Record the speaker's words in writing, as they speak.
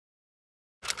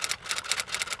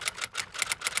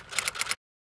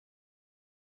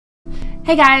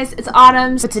Hey guys, it's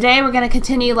Autumn. So today we're going to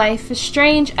continue Life is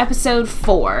Strange episode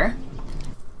 4.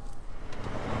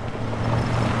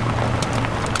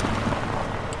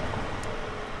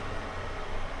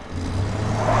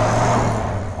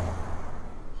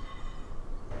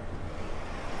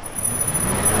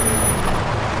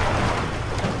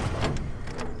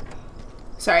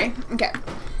 Sorry. Okay.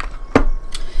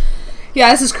 Yeah,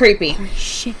 this is creepy. Oh,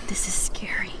 shit, this is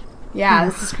scary. Yeah,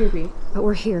 this is creepy. But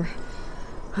we're here.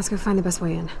 Let's go find the best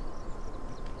way in.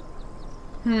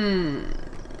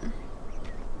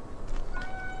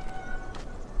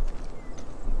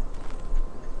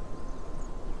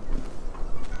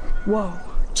 Whoa,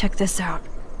 check this out.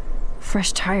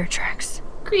 Fresh tire tracks.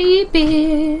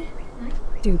 Creepy.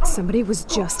 Dude, somebody was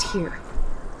just here.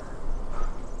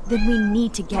 Then we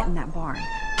need to get in that barn.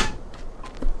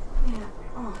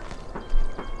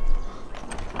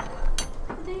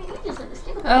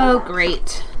 Oh,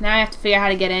 great. Now I have to figure out how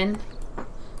to get in.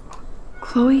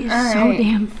 Chloe is so Alright.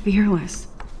 damn fearless.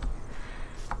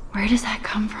 Where does that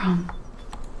come from?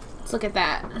 Let's look at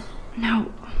that. Now,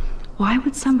 why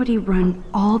would somebody run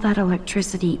all that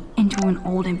electricity into an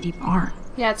old empty barn?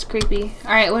 Yeah, it's creepy.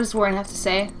 Alright, what does Warren have to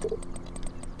say?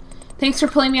 Thanks for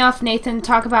pulling me off, Nathan.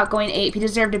 Talk about going ape. He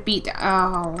deserved a beat.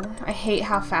 Oh, I hate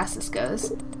how fast this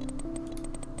goes.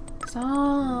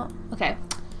 So, okay.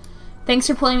 Thanks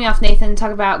for pulling me off, Nathan.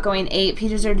 Talk about going ape. He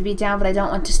deserved to be down, but I don't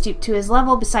want to stoop to his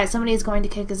level. Besides, somebody is going to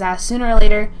kick his ass sooner or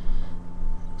later.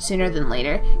 Sooner than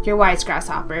later. You're wise,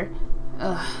 Grasshopper.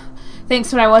 Ugh. Thanks,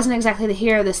 but I wasn't exactly the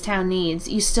hero this town needs.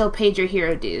 You still paid your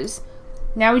hero dues.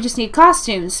 Now we just need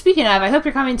costumes. Speaking of, I hope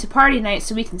you're coming to party night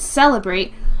so we can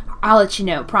celebrate. I'll let you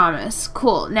know, promise.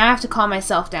 Cool. Now I have to calm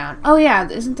myself down. Oh yeah,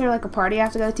 isn't there like a party I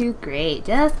have to go to? Great.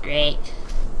 Just great.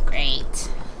 Great.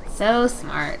 So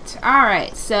smart.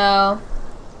 Alright, so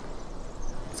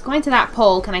it's going to that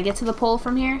pole. Can I get to the pole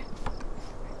from here?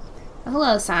 A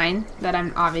hello sign that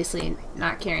I'm obviously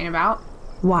not caring about.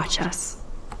 Watch us.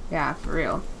 Yeah, for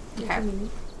real. Okay.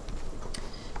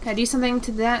 Can I do something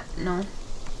to that? No.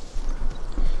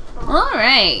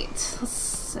 Alright.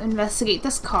 Let's investigate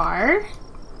this car.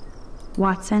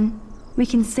 Watson, we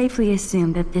can safely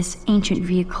assume that this ancient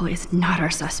vehicle is not our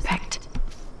suspect.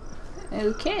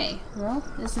 Okay, well,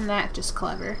 isn't that just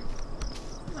clever?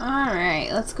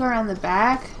 Alright, let's go around the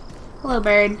back. Hello,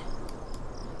 bird.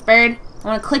 Bird, I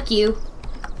want to click you.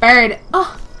 Bird.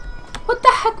 Oh, what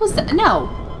the heck was that? No.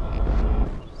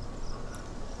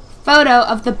 Photo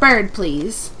of the bird,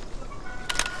 please.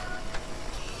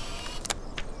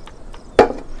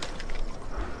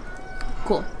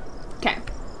 Cool. Okay.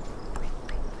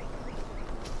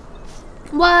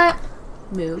 What?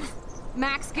 Move.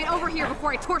 Max, get over here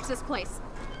before I torch this place.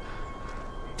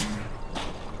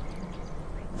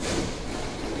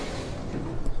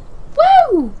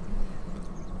 Woo!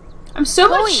 I'm so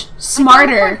much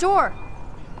smarter. Door.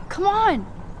 Come on.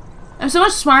 I'm so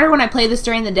much smarter when I play this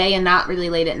during the day and not really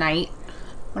late at night.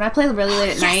 When I play really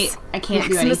late at night, I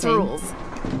can't do anything. Rules.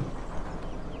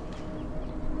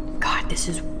 God, this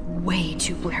is way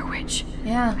too Blair Witch.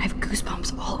 Yeah. I have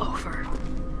goosebumps all over.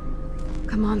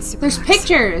 Come on, Super There's Max.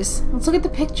 pictures. Let's look at the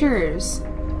pictures.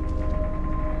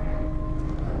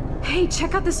 Hey,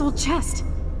 check out this old chest.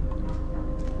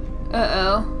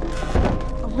 Uh-oh.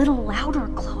 A little louder,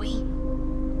 Chloe.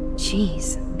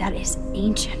 Jeez, that is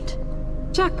ancient.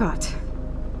 Jackpot.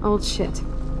 Old shit.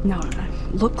 No,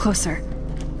 look closer.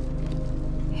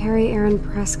 Harry Aaron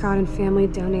Prescott and family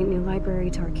donate new library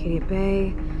to Arcadia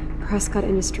Bay. Prescott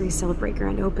Industries celebrate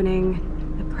grand opening.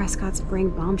 The Prescotts bring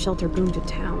bomb shelter boom to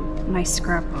town. Nice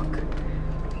scrapbook.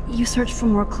 You search for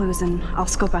more clues and I'll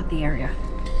scope out the area.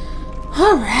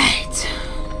 Alright.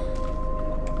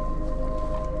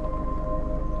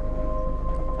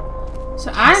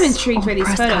 So I'm intrigued by these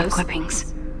Prescott photos.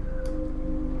 clippings.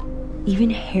 Even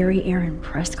Harry Aaron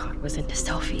Prescott was into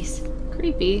selfies.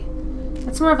 Creepy.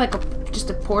 That's more of like just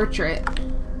a portrait.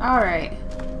 Alright.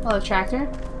 Hello, tractor.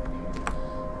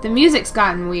 The music's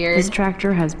gotten weird. This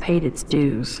tractor has paid its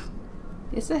dues.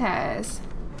 Yes, it has.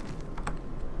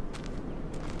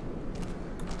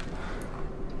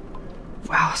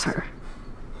 Wow, sir.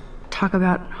 Talk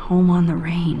about home on the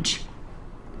range.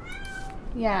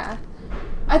 Yeah.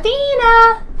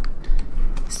 Athena!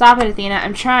 Stop it, Athena.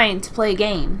 I'm trying to play a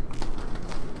game.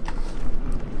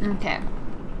 Okay.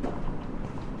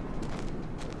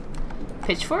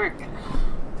 Pitchfork.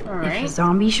 If a Alright.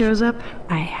 zombie shows up,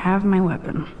 I have my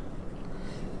weapon.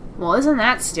 Well, isn't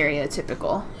that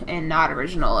stereotypical and not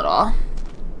original at all?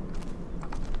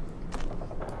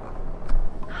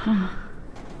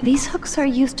 These hooks are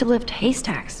used to lift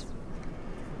haystacks.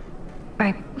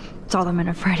 I saw them in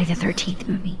a Friday the 13th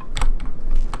movie.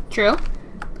 True.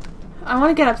 I want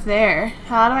to get up there.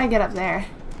 How do I get up there?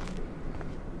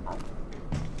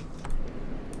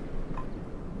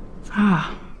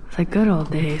 Ah, the good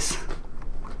old days.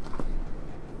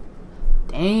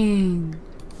 Dang.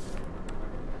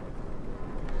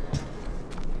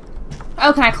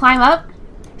 Oh, can I climb up?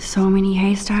 So many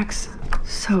haystacks,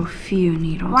 so few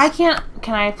needles. Why can't...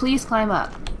 Can I please climb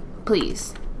up?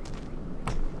 Please.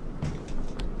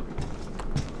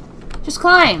 Just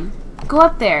climb. Go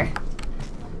up there.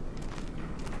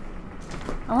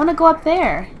 I want to go up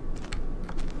there.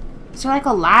 Is there like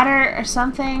a ladder or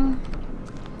something?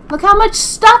 Look how much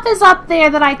stuff is up there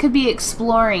that I could be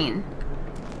exploring.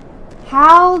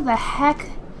 How the heck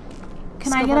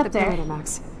can I get up there?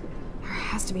 Max. There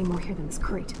has to be more here than this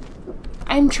crate.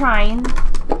 I'm trying.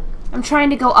 I'm trying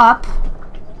to go up.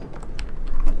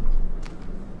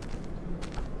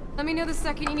 Let me know the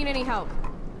second you need any help.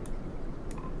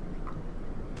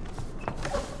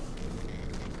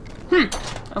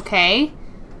 Okay.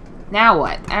 Now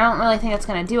what? I don't really think it's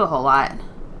gonna do a whole lot.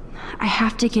 I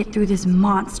have to get through this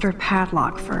monster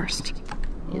padlock first.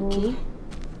 Okay.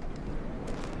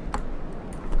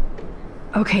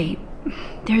 Okay,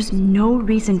 there's no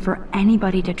reason for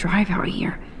anybody to drive out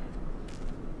here.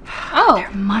 Oh,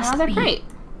 There must another be. crate.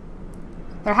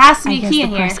 There has to I be a guess key the in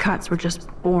here. Prescotts were just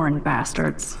born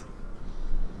bastards.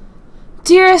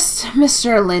 Dearest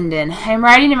Mr. Linden, I am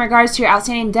writing in regards to your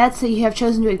outstanding debts that you have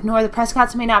chosen to ignore. The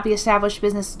Prescotts may not be established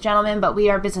business gentlemen, but we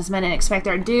are businessmen and expect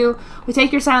our due. We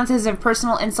take your silences of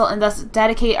personal insult and thus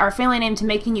dedicate our family name to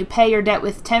making you pay your debt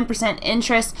with 10%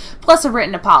 interest plus a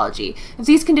written apology. If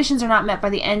these conditions are not met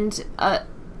by the end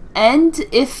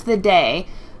if the day,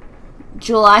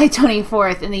 July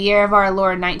 24th in the year of our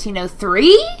Lord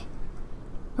 1903,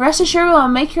 rest assured we will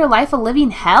make your life a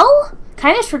living hell.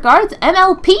 Kindest regards,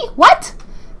 MLP? What?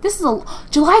 This is a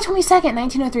July 22nd,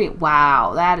 1903.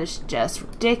 Wow, that is just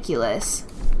ridiculous.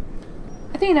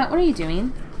 Athena, what are you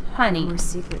doing? Honey. More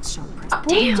secrets, Sean.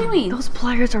 What are you doing? Those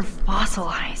pliers are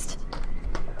fossilized.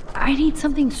 I need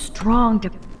something strong to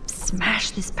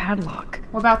smash this padlock.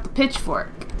 What about the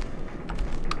pitchfork?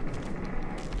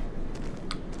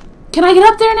 Can I get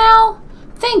up there now?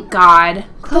 Thank God.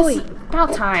 Chloe, It's about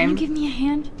Can time. you give me a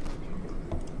hand?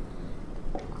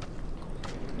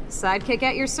 Sidekick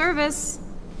at your service.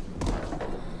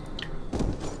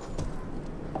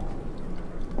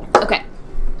 Okay.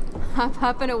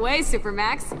 Up and away,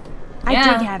 Supermax. I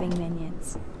Yeah. dig having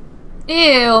minions.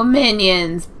 Ew,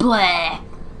 minions. Bleh.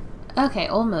 Okay,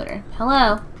 old motor.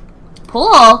 Hello.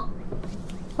 Pull?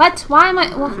 What? Why am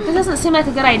I... Well, this doesn't seem like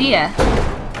a good idea.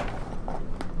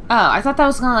 Oh, I thought that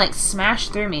was gonna, like, smash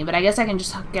through me, but I guess I can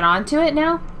just get onto it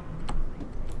now?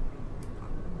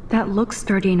 That looks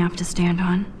sturdy enough to stand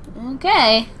on.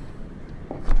 Okay.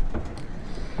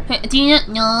 Do you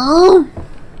no?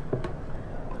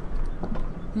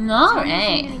 No,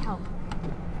 alright.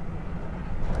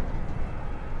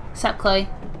 What's up, Chloe?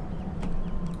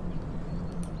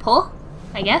 Pull?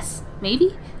 I guess?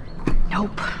 Maybe?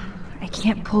 Nope. I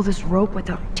can't pull this rope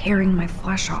without tearing my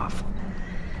flesh off.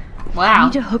 I Wow.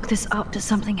 need to hook this up to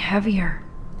something heavier.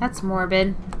 That's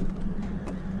morbid.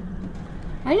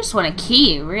 I just want a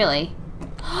key, really.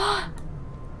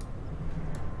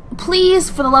 Please,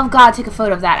 for the love of God, take a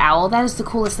photo of that owl. That is the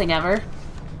coolest thing ever.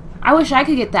 I wish I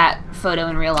could get that photo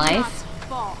in real life.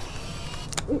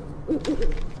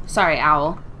 Sorry,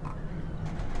 owl.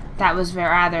 That was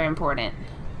rather important.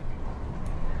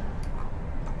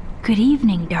 Good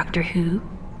evening, Doctor Who.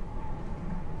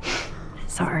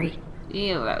 Sorry.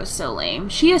 Ew, that was so lame.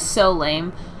 She is so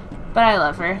lame, but I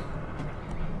love her.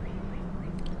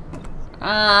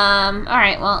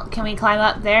 Alright, well, can we climb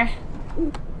up there?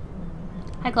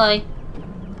 Hi, Chloe.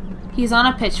 He's on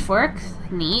a pitchfork.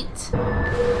 Neat.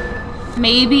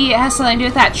 Maybe it has something to do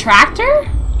with that tractor?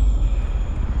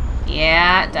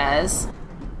 Yeah, it does.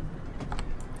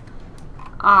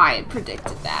 I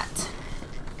predicted that.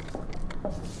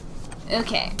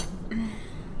 Okay.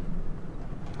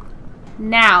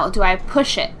 Now, do I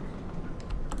push it?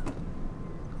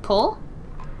 Pull?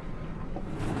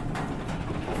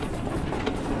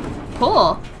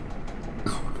 Pull?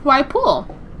 Why pull?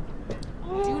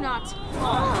 Do not.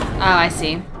 Oh, I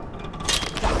see.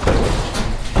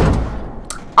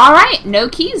 Alright, no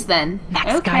keys then.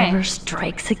 Max Okay. Guyver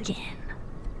strikes again.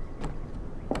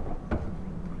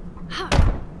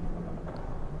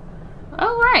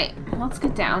 Alright, let's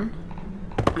get down.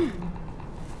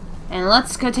 And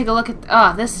let's go take a look at...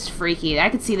 Oh, this is freaky. I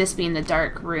could see this being the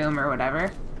dark room or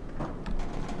whatever.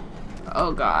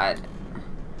 Oh, God.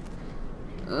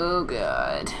 Oh,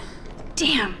 God.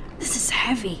 Damn, this is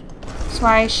heavy. That's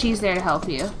why she's there to help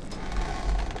you.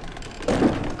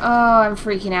 Oh, I'm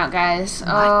freaking out, guys.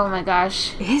 Oh my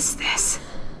gosh. Is this?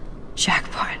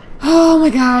 Jackpot. Oh my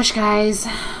gosh, guys.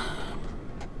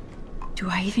 Do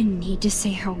I even need to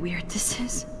say how weird this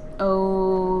is?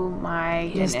 Oh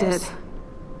my Just goodness. did.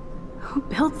 Who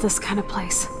built this kind of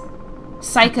place?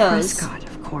 Psychos. Prescott,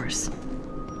 of course.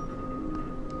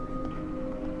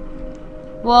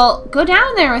 Well, go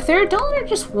down there with her. Don't let her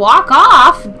just walk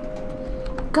off.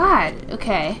 God,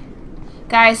 okay.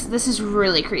 Guys, this is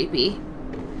really creepy.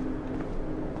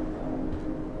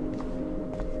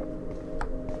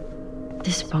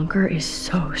 This bunker is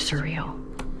so surreal.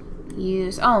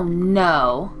 Oh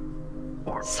no.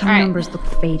 Some All right. numbers look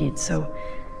faded, so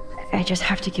I just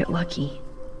have to get lucky.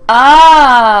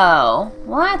 Oh,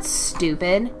 well that's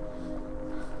stupid.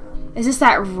 Is this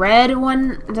that red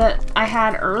one that I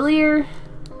had earlier?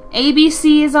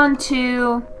 ABC is on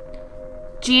 2,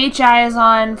 GHI is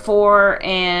on 4,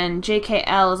 and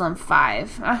JKL is on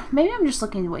 5. Maybe I'm just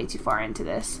looking way too far into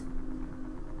this.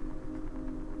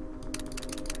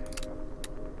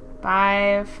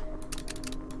 5,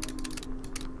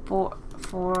 4,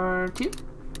 2.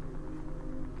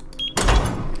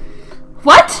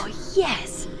 What? Oh,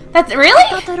 yes! That's I really?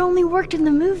 thought that only worked in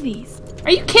the movies.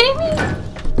 Are you kidding me?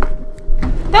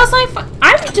 That was my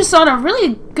I'm just on a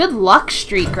really good luck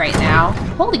streak right now.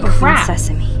 Holy crap.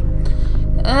 Sesame.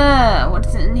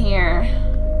 What's in here?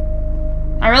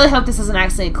 I really hope this doesn't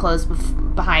accidentally close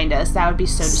behind us. That would be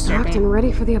so Stocked disturbing. and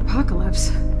ready for the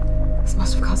apocalypse. This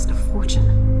must have cost a fortune.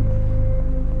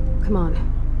 Come on.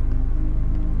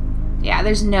 Yeah,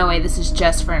 there's no way this is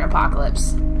just for an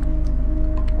apocalypse.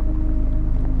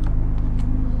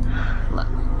 Look.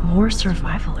 More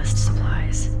survivalist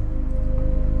supplies.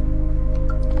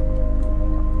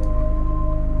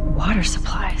 Water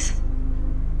supplies.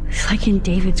 It's like in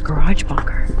David's garage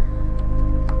bunker.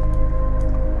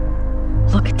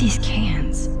 Look at these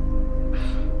cans.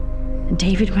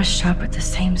 David must shop at the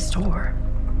same store.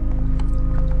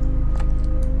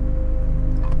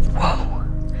 Whoa.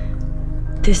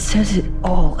 This says it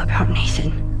all about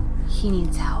Nathan. He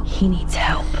needs help. He needs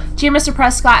help. Dear Mr.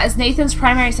 Prescott, as Nathan's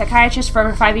primary psychiatrist for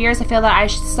over 5 years, I feel that I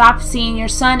should stop seeing your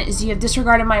son as you have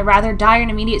disregarded my rather dire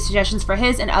and immediate suggestions for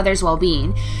his and others'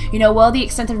 well-being. You know well the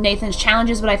extent of Nathan's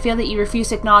challenges, but I feel that you refuse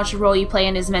to acknowledge the role you play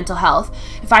in his mental health.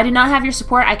 If I do not have your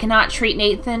support, I cannot treat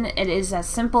Nathan. It is as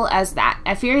simple as that.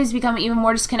 I fear he's become even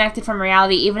more disconnected from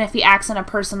reality, even if he acts in a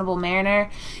personable manner.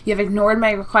 You have ignored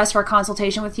my request for a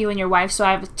consultation with you and your wife, so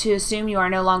I have to assume you are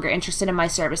no longer interested in my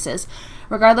services.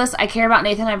 Regardless, I care about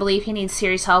Nathan. I believe he needs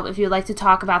serious help. If you would like to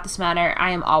talk about this matter,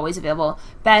 I am always available.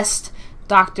 Best,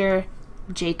 Dr.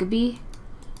 Jacoby.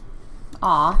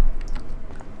 Aw.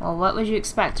 Well, what would you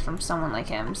expect from someone like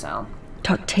him, so...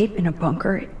 Duct tape in a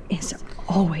bunker is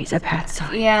always a bad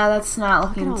sign. Yeah, that's not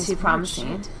Look at looking all too this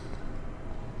promising.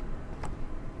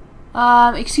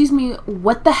 Excuse me,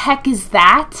 what the heck is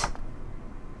that?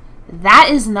 That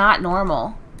is not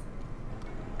normal.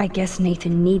 I guess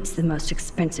Nathan needs the most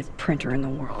expensive printer in the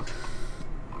world.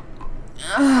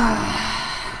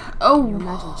 Oh,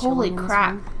 holy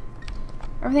crap.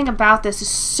 Everything about this is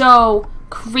so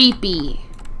creepy.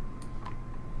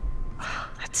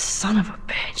 That son of a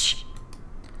bitch.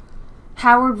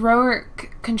 Howard Roark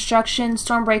Construction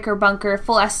Stormbreaker Bunker,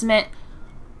 full estimate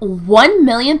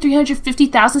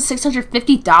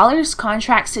 $1,350,650.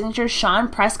 Contract signature Sean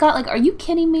Prescott. Like, are you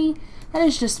kidding me? That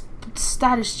is just.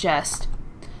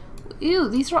 Ew,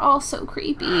 these are all so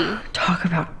creepy. Talk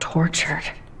about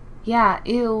tortured. Yeah,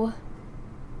 ew.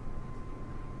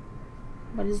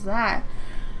 What is that?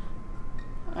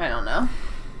 I don't know.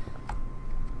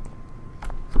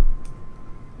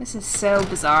 This is so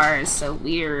bizarre. It's so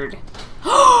weird.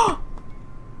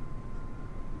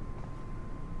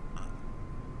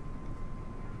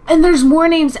 And there's more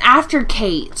names after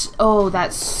Kate. Oh,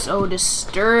 that's so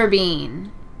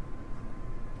disturbing.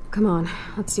 Come on,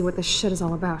 let's see what this shit is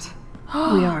all about.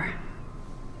 We are.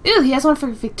 Ew, he has one for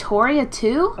Victoria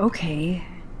too? Okay.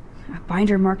 A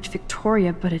binder marked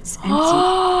Victoria, but it's empty.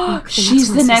 Look, She's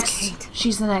the one says next. Kate.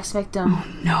 She's the next victim. Oh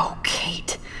no,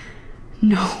 Kate.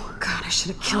 No. God, I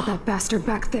should have killed that bastard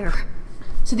back there.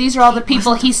 So these are all the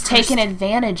people wasn't the he's taken first.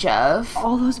 advantage of.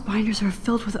 All those binders are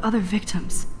filled with other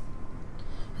victims.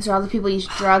 These are all the people he's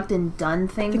drugged and done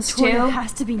things Victoria to.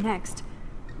 has to be next.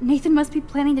 Nathan must be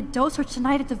planning to dose her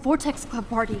tonight at the Vortex Club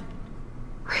party.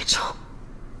 Rachel,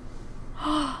 this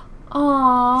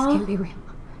Aww. can't be real.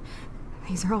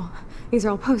 These are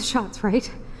all post shots,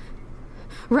 right?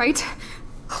 Right?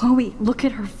 Chloe, look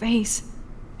at her face.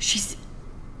 She's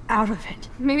out of it.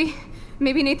 Maybe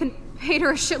Nathan paid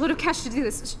her a shitload of cash to do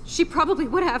this. She probably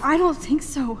would have. I don't think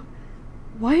so.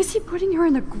 Why is he putting her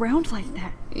in the ground like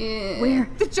that? Where?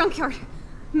 The junkyard.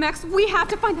 Max, we have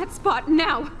to find that spot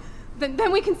now.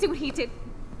 Then we can see what he did.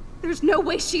 There's no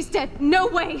way she's dead. No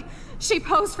way. She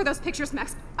posed for those pictures,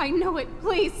 Max. I know it.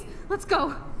 Please, let's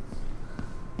go.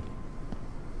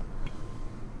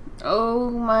 Oh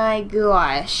my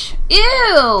gosh. Ew!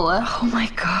 Oh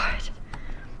my god.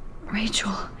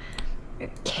 Rachel.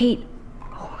 Kate.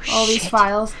 Oh shit. All these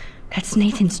files. That's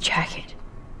Nathan's jacket.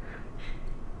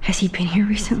 Has he been here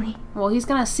recently? Well, he's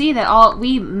gonna see that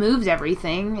we moved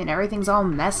everything and everything's all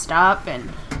messed up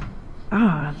and...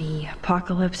 Ah, the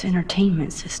Apocalypse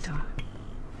Entertainment System.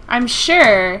 I'm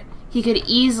sure he could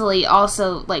easily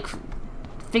also, like,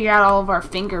 figure out all of our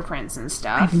fingerprints and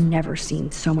stuff. I've never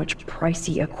seen so much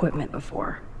pricey equipment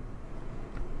before.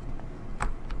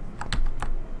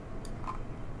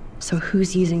 So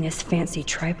who's using this fancy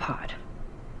tripod?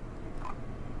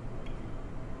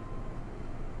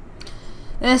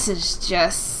 This is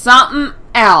just something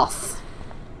else.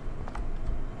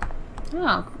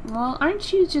 Oh, well,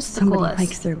 aren't you just the Somebody coolest?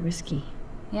 likes their whiskey.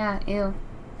 Yeah, ew.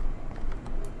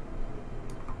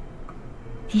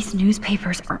 These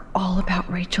newspapers are all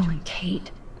about Rachel and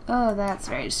Kate. Oh, that's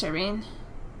very disturbing.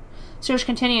 Search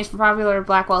continues for popular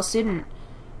Blackwell student.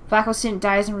 Blackwell student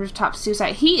dies in rooftop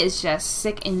suicide. He is just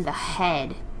sick in the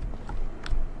head.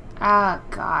 Oh,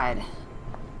 God.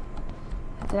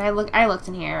 Did I look? I looked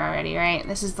in here already, right?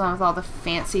 This is the one with all the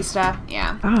fancy stuff.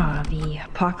 Yeah. Ah, the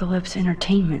Apocalypse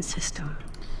Entertainment System.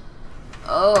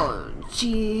 Oh,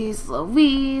 jeez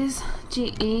Louise.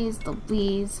 Jeez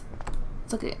Louise.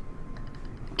 Let's look at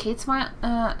Kate's file.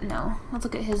 No. Let's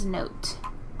look at his note.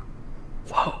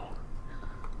 Whoa.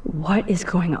 What is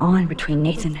going on between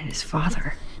Nathan and his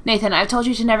father? Nathan, I've told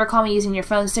you to never call me using your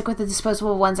phone. Stick with the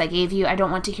disposable ones I gave you. I don't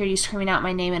want to hear you screaming out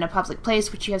my name in a public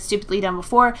place, which you have stupidly done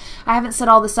before. I haven't set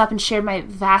all this up and shared my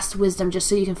vast wisdom just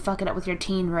so you can fuck it up with your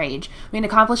teen rage. We can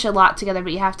accomplish a lot together,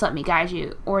 but you have to let me guide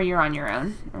you, or you're on your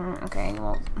own. Okay,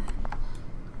 well...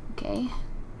 Okay.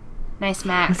 Nice,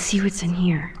 Max. Let's see what's in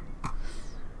here.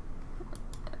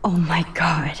 Oh my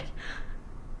god.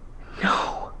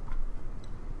 No.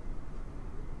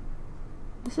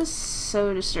 This is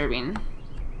so disturbing.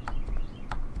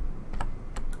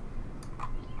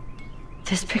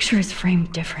 This picture is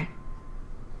framed different.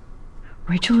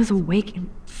 Rachel is awake and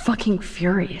fucking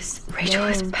furious. Rachel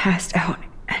is passed out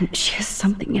and she has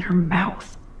something in her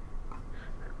mouth.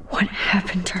 What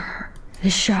happened to her?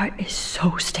 This shot is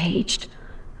so staged.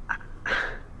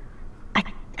 I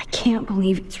can't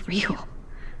believe it's real.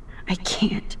 I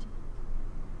can't.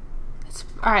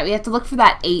 Alright, we have to look for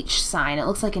that H sign. It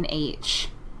looks like an H.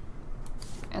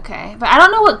 Okay, but I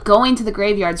don't know what going to the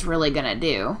graveyard's really gonna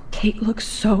do. Kate looks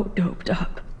so doped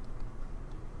up.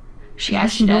 She Yeah,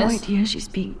 has she no does. idea she's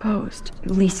being posed.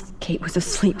 At least Kate was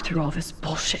asleep through all this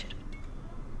bullshit.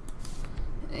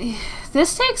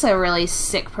 This takes a really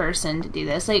sick person to do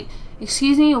this. Like,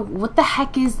 excuse me, what the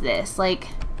heck is this? Like,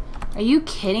 are you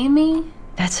kidding me?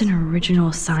 That's an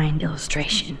original signed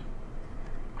illustration.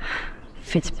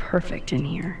 Fits perfect in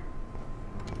here.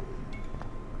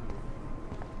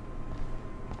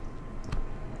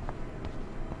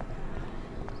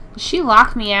 Did she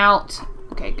lock me out?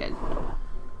 Okay, good.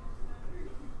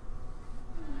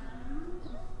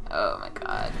 Oh my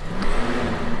god.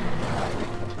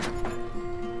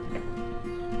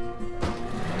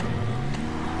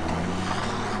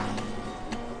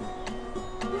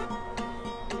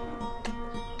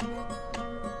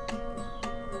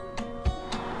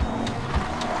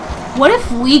 What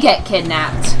if we get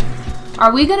kidnapped?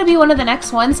 Are we gonna be one of the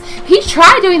next ones? He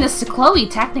tried doing this to Chloe,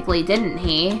 technically, didn't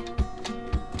he?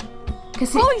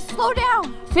 Chloe, slow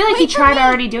down! I feel like he tried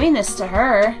already doing this to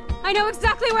her. I know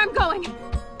exactly where I'm going.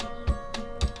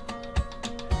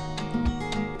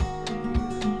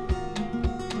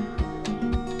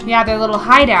 Yeah, their little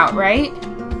hideout, right?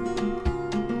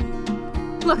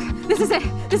 Look, this is it.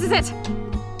 This is it.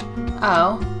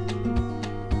 Oh.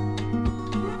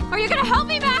 Are you gonna help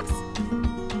me, Max?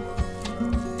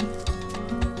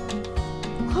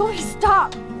 Chloe,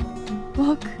 stop!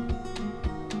 Look.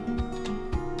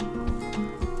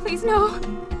 Please, no.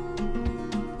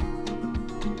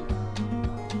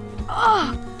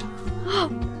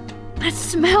 That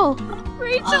smell!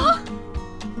 Rachel! Oh,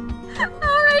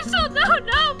 Rachel,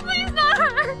 no, please not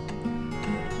her!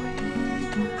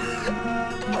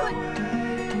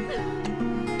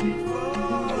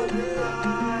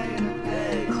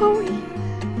 Chloe.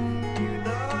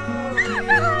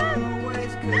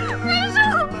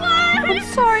 Rachel, why? I'm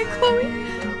sorry, Chloe.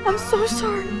 I'm so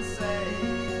sorry.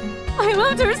 I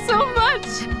loved her so much.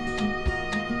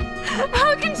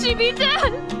 How can she be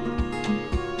dead?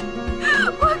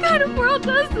 What kind of world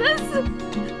does this? Who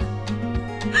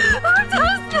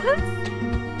does this?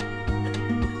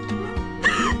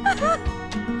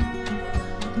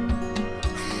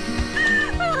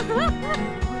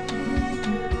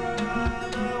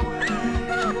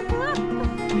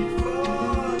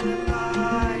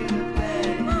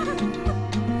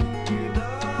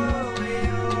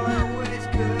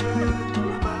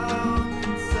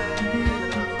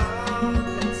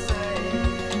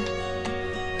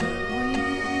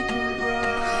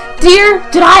 Dear,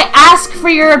 did I ask for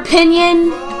your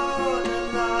opinion?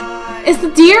 Is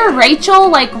the dear Rachel,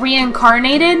 like,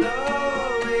 reincarnated?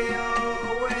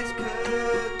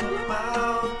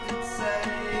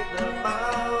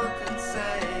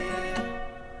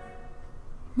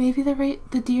 Maybe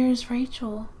the deer is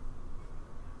Rachel.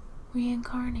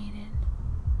 Reincarnated.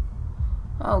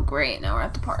 Oh great, now we're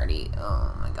at the party.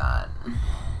 Oh my god.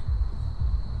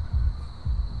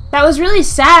 That was really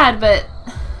sad, but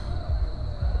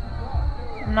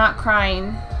I'm not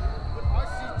crying.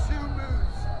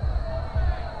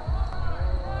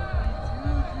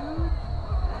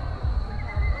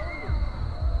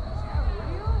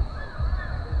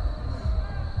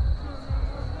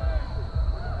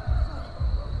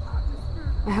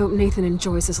 I hope Nathan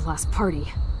enjoys his last party.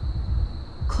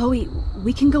 Chloe,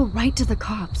 we can go right to the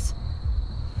cops.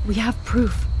 We have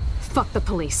proof. Fuck the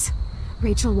police.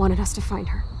 Rachel wanted us to find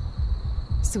her,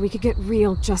 so we could get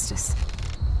real justice.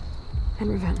 And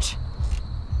revenge.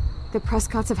 The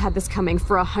Prescotts have had this coming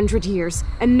for 100 years,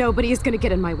 and nobody is gonna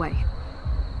get in my way.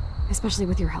 Especially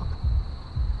with your help.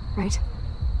 Right?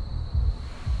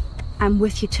 I'm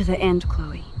with you to the end,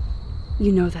 Chloe.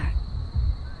 You know that.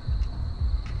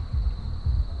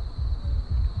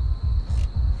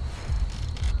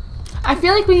 I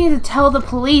feel like we need to tell the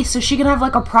police so she can have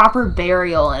like a proper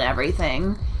burial and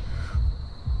everything.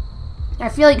 I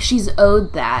feel like she's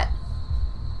owed that.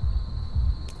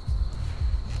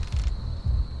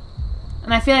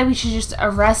 And I feel like we should just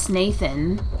arrest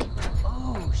Nathan.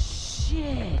 Oh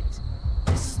shit!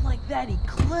 This is like that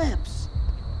eclipse.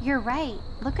 You're right.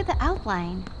 Look at the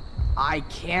outline. I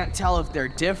can't tell if they're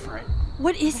different.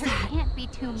 What is There that? can't be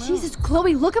two moons. Jesus,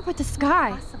 Chloe, look up at the sky.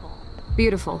 Impossible.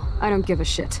 Beautiful. I don't give a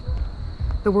shit.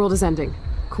 The world is ending.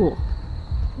 Cool.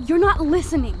 You're not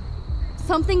listening.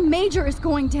 Something major is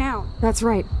going down. That's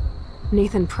right.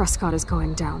 Nathan Prescott is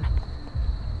going down.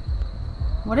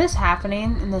 What is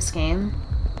happening in this game?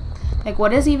 Like,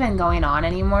 what is even going on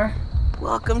anymore?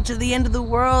 Welcome to the end of the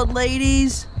world,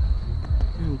 ladies.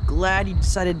 I'm glad you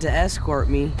decided to escort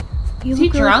me. You Is he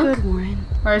look really drunk? good, Warren.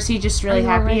 Or is he just really Are you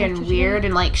happy alright and after weird today?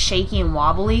 and like shaky and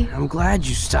wobbly? I'm glad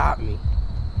you stopped me.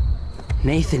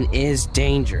 Nathan is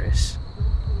dangerous.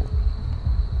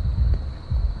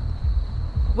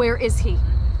 Where is he?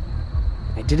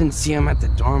 I didn't see him at the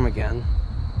dorm again.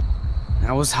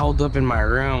 I was held up in my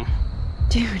room.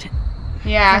 Dude,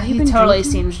 Yeah, Have you he been totally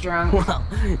drinking? seems drunk. Well,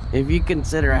 if you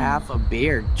consider half a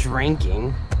beer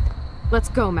drinking. Let's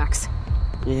go, Max.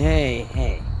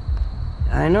 Hey.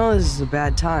 I know this is a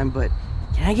bad time, but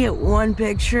can I get one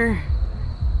picture?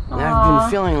 I've Aw. been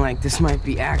feeling like this might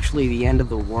be actually the end of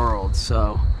the world,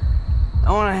 so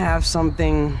I want to have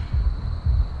something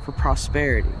for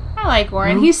prosperity. I like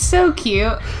Warren. He's so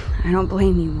cute. I don't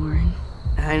blame you, Warren.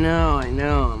 I know, I'm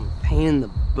a pain in the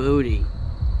booty.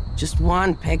 Just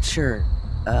one picture.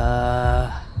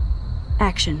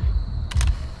 Action.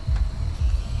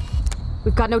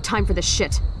 We've got no time for this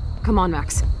shit. Come on,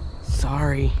 Max.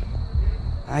 Sorry.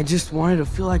 I just wanted to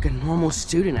feel like a normal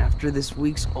student after this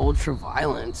week's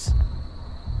ultra-violence.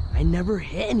 I never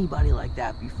hit anybody like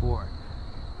that before.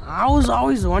 I was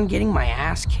always the one getting my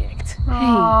ass kicked.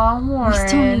 Aw, We Warren.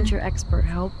 still need your expert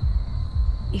help.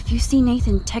 If you see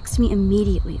Nathan, text me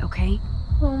immediately, okay?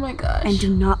 Oh my gosh. And do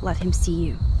not let him see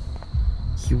you.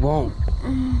 He won't.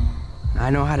 I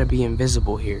know how to be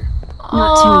invisible here.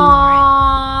 Not to me,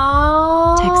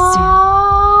 Warren. Text soon.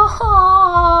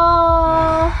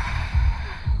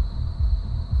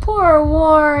 Poor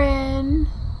Warren.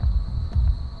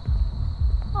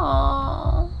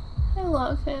 Aw, I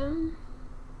love him.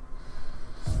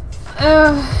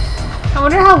 I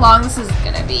wonder how long this is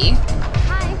gonna be.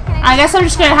 Hi, can I guess I'm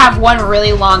just gonna have one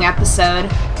really long episode.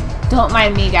 Don't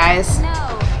mind me, guys. No,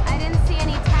 I didn't see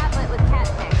any tablet with cat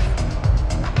pics.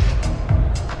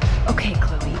 Okay,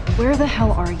 Chloe, where the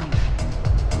hell are you?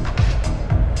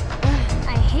 Ugh,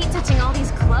 I hate touching all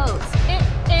these clothes. It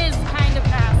is kind of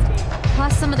nasty.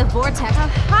 Plus some of the vortex.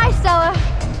 Hi, Stella.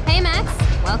 Hey, Max.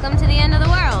 Welcome to the end of the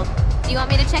world. Do you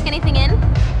want me to check anything in?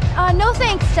 No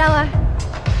thanks, Stella.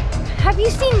 Have you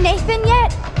seen Nathan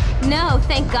yet? No,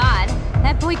 thank God.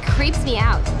 That boy creeps me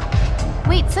out.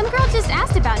 Wait, some girl just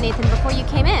asked about Nathan before you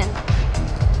came in.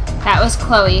 That was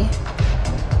Chloe.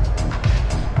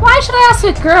 Why should I ask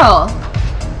a girl?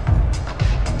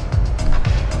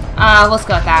 Let's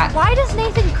go with that. Why does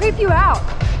Nathan creep you out?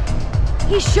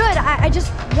 He should. I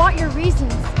just want your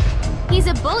reasons. He's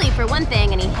a bully for one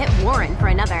thing, and he hit Warren for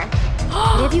another.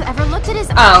 But have you ever looked at his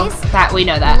Oh, eyes? that we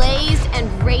know that. Blazed and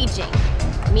raging.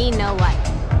 Me know what.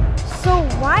 So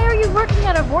why are you working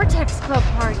at a Vortex Club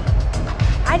party?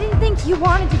 I didn't think you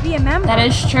wanted to be a member. That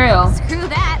is true. Screw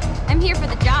that. I'm here for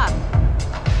the job.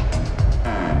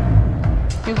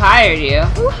 Who hired you?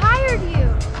 Who hired you?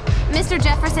 Mr.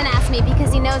 Jefferson asked me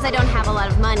because he knows I don't have a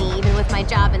lot of money, even with my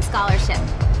job and scholarship.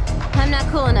 I'm not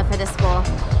cool enough for this school.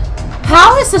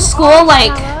 How is the school,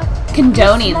 like,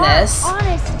 condoning this?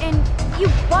 Honest, and you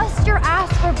bust your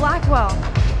ass for Blackwell.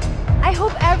 I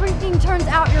hope everything turns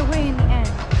out your way in the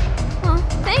end. Well,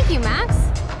 thank you, Max.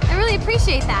 I really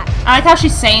appreciate that. I like how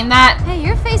she's saying that Hey,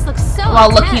 your face looks so while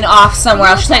intense. looking off somewhere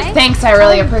else. She's like, thanks, I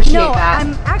really appreciate no, that.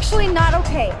 I'm actually not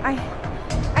okay.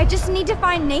 I just need to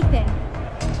find Nathan.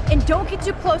 And don't get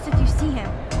too close if you see him.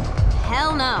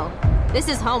 Hell no. This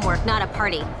is homework, not a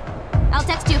party. I'll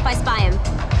text you if I spy him.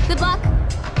 Good luck.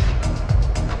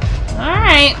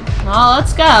 Alright, well,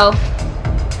 let's go.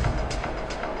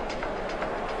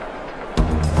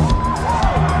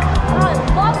 I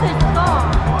love this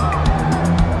song.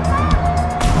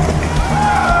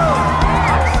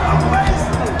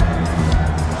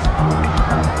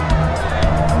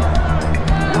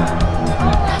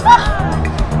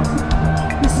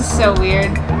 This is so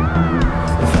weird.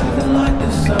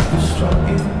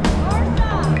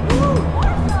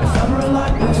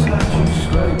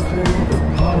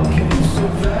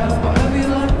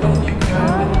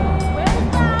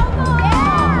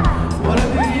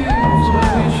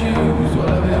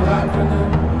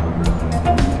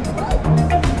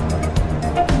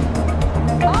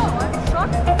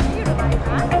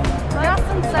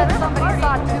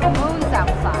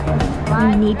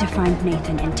 We need to find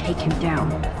Nathan and take him down.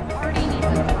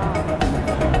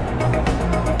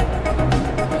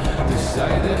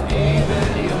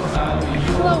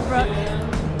 Hello, Brooke.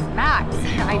 Max,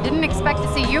 I didn't expect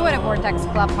to see you at a Vortex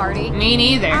Club party. Me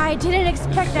neither. I didn't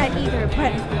expect that either,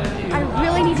 but I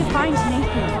really need to find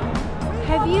Nathan.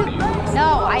 Have you?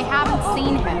 No, I haven't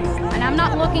seen him. And I'm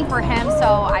not looking for him,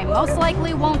 so I most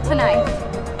likely won't tonight.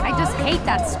 I just hate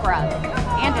that scrub.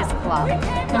 And his club.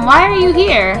 And why are you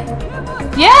here?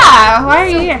 Yeah, why are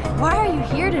you here? Why are you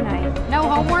here tonight? No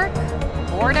homework?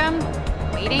 Boredom?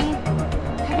 Waiting?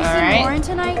 Have you Alright. seen Lauren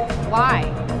tonight? Why?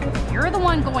 You're the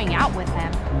one going out with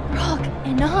him. Brooke,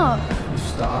 enough.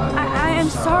 I am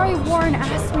sorry Warren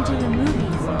asked me to the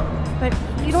movies, but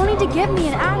you don't need to give me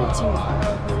an attitude.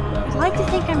 I'd like to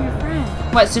think I'm your friend.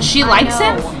 What, so she likes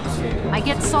I him? know. I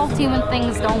get salty when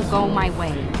things don't go my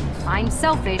way. I'm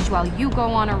selfish while you go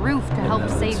on a roof to help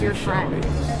save your friend.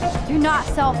 You're not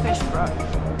selfish,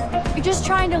 Brooke. You're just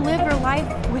trying to live your life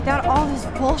without all this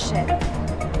bullshit.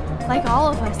 Like all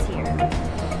of us here.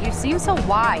 You seem so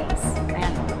wise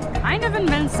and kind of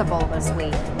invincible this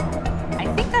week. I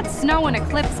think that snow and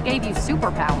eclipse gave you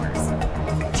superpowers.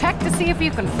 Check to see if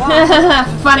you can fly.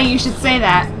 Funny you should say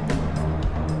that.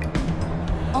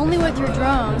 Only with your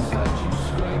drone.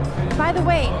 By the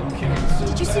way,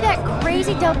 did you see that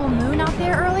crazy double moon out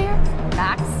there earlier?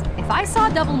 Max, if I saw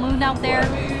a double moon out there,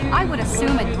 I would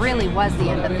assume it really was the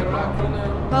end of the world.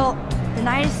 Well, the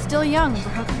night is still young,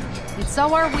 Brooke. And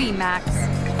so are we, Max.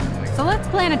 So let's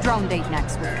plan a drone date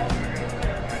next week.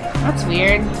 That's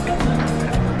weird.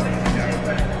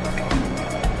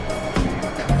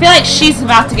 I feel like she's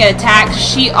about to get attacked.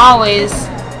 She always...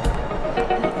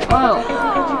 Whoa.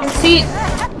 See,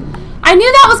 I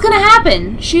knew that was gonna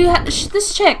happen.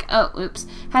 This chick, oh, oops,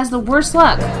 has the worst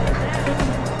luck.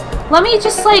 Let me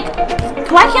just, like,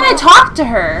 why can't I talk to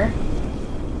her?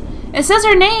 It says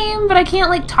her name, but I can't,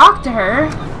 like, talk to her.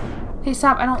 Hey,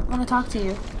 stop, I don't want to talk to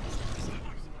you.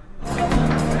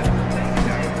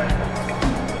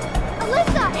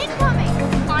 Alyssa, incoming!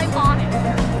 I'm on it.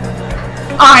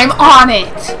 I'm on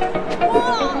it!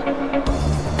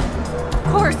 Of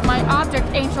course, my object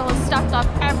angel is stepped up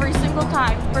every single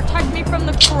time to protect me from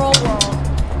the cruel world.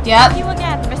 Yep. You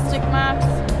again, Mystic Max.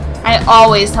 I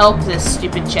always help this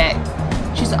stupid chick.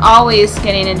 She's always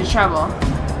getting into trouble.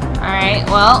 Alright,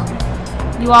 well,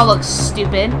 you all look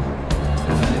stupid.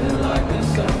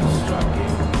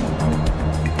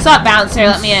 What's up, bouncer?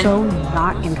 Let me in. I'm so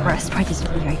not impressed by this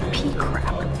VIP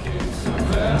crap.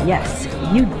 Yes,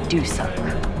 you do suck.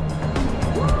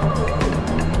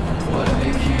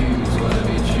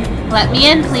 Let me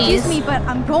in, please. Excuse me, but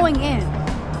I'm going in.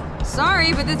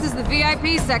 Sorry, but this is the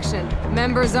VIP section.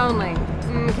 Members only.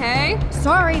 Okay?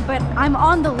 Sorry, but I'm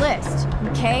on the list,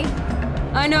 okay?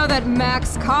 I know that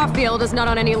Max Caulfield is not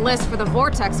on any list for the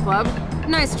Vortex Club.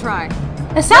 Nice try.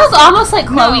 It sounds almost like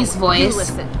Chloe's You voice.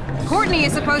 listen. Courtney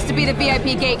is supposed to be the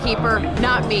VIP gatekeeper,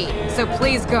 not me. So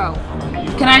please go.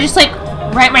 Can I just, like,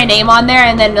 write my name on there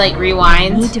and then, like, I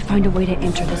rewind? need to find a way to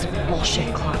enter this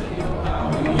bullshit club.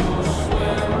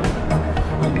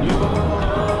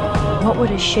 What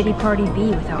would a shitty party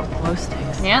be without glow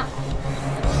sticks? Yep.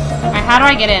 Alright, how do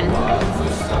I get in? Is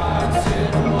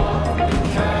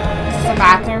this a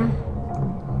bathroom?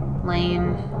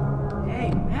 Lame.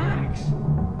 Hey,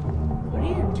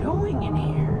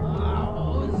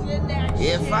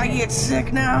 If I get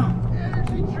sick now,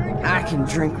 I can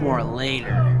drink more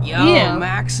later. Yo, Ew.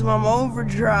 maximum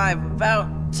overdrive. About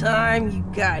time you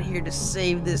got here to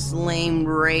save this lame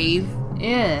rave.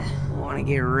 Ew. Wanna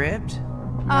get ripped?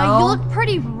 No. You look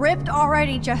pretty ripped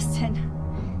already, Justin.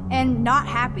 And not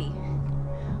happy.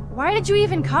 Why did you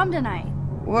even come tonight?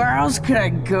 Where else could I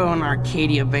go in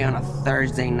Arcadia Bay on a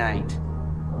Thursday night?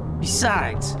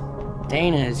 Besides,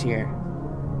 Dana is here.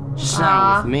 Just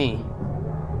not with me.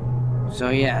 So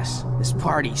yes, this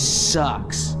party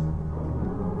sucks.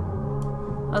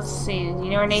 Let's see. Do you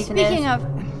know where Nathan is? Speaking of,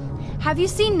 have you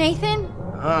seen Nathan?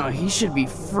 Oh, he should be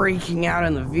freaking out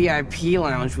in the VIP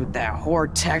lounge with that whore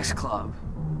Tex Club.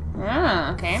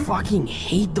 Oh, okay. Fucking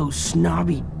hate those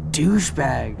snobby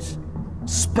douchebags.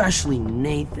 Especially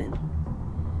Nathan.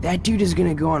 That dude is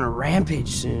gonna go on a rampage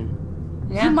soon.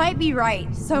 Yeah. You might be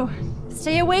right, so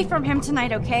stay away from him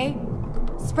tonight, okay?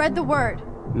 Spread the word.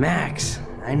 Max,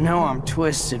 I know I'm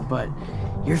twisted, but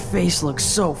your face looks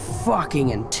so fucking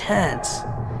intense.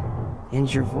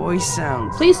 And your voice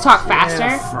sounds Please talk faster.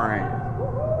 different.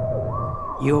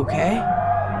 You okay?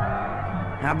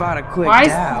 How about a quick Why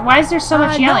dab? is there so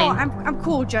much yelling? No, I'm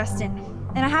cool, Justin.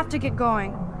 And I have to get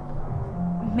going.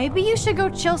 Maybe you should go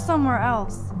chill somewhere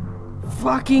else.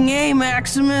 Fucking A,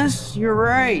 Maximus. You're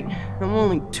right. I'm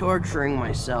only torturing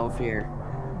myself here.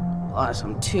 Plus,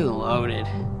 I'm too loaded.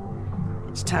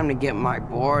 It's time to get my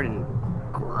board and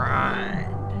grind.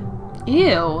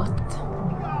 Ew.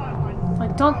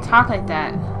 Like, don't talk like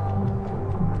that.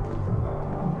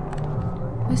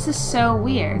 This is so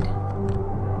weird.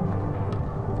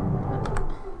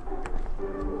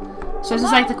 So this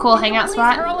is like the cool hangout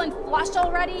spot? Girl and flush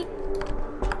already?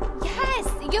 Yes,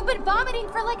 you've been vomiting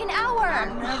for like an hour.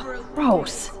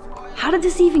 Gross. How did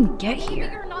this even get Maybe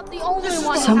here? you're not the only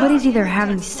one. Somebody's either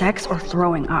having sex or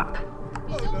throwing up.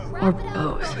 Or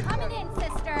both. Coming in,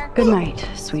 sister. Good night,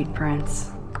 sweet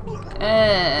prince.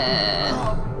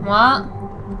 Well,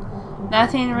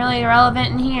 nothing really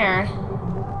relevant in here.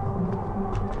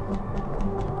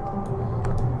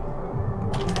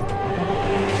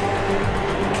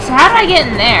 So how do I get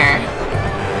in there?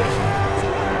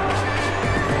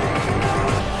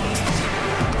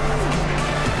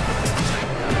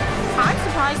 I'm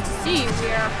surprised to see you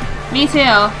here. Me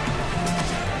too.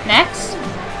 Next?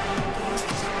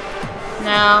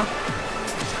 No.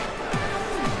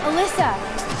 Alyssa,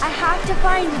 I have to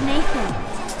find Nathan.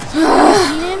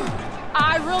 Have you seen him?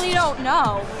 I really don't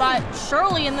know, but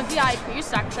surely in the VIP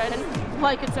section,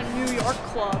 like it's a New York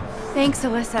club. Thanks,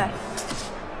 Alyssa.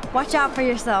 Watch out for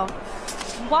yourself.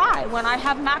 Why, when I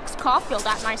have Max Caulfield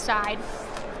at my side?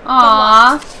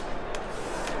 Aww.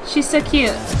 She's so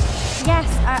cute. Yes,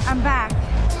 I'm back.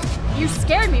 You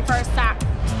scared me for a sec.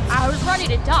 I was ready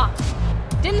to duck.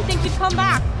 Didn't think you'd come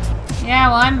back. Yeah,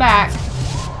 well, I'm back.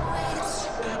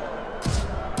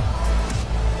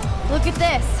 Look at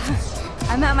this.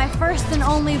 I'm at my first and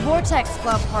only Vortex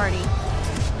Club party.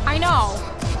 I know.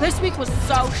 This week was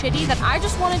so shitty that I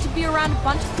just wanted to be around a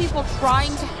bunch of people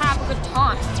trying to have a good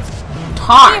time.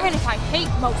 Even if I hate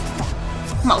most of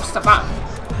them. Most of them.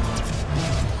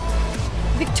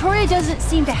 Victoria doesn't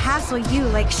seem to hassle you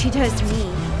like she does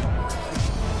me.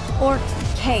 Or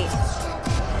Kate.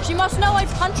 She must know I'd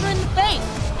punch her in the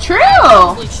face. True.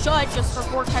 Probably should, just for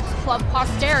Vortex Club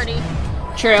posterity.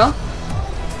 True.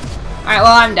 Alright,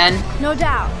 well, I'm done. No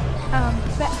doubt.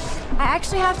 But I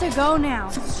actually have to go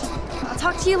now. I'll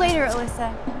talk to you later,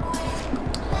 Alyssa.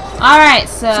 Alright,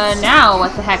 so now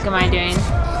what the heck am I doing?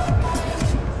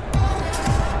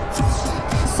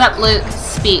 Sup, Luke?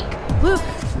 Speak. Luke,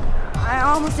 I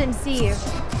almost didn't see you.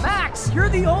 Max, you're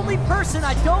the only person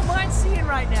I don't mind seeing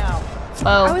right now.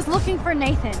 Oh. I was looking for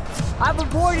Nathan. I've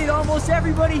avoided almost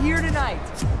everybody here tonight.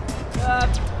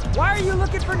 Why are you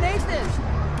looking for Nathan?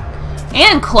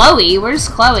 And Chloe. Where's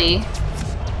Chloe?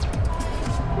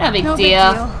 No big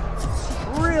deal.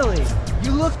 Really?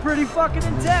 You look pretty fucking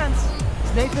intense.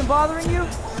 Is Nathan bothering you?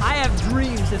 I have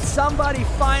dreams that somebody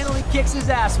finally kicks his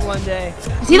ass one day.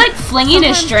 Is he like flinging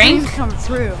his drink? Dreams come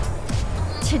true.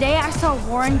 Today I saw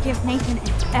Warren give Nathan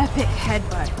an epic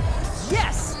headbutt.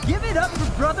 Yes! Give it up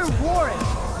for Brother Warren.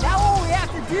 Now all we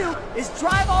have to do is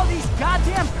drive all these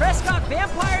goddamn Prescott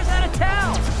vampires out of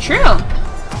town. True.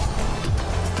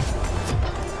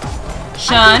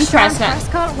 Sean Prescott.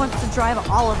 Prescott wants to drive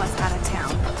all of us out of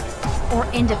town. Or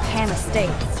into Pan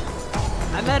Estates.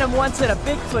 I met him once at a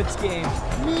Bigfoot's game.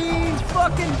 Mean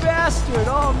fucking bastard.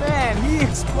 Oh man, he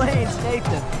explains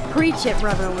Nathan. Preach it,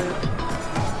 Brother Luke.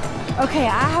 Okay,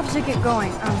 I have to get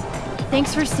going.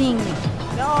 Thanks for seeing me.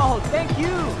 No, thank you.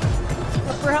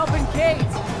 For helping Kate.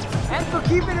 And for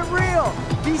keeping it real.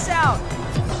 Peace out.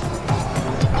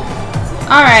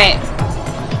 Alright.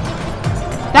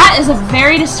 That is a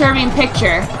very disturbing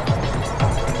picture.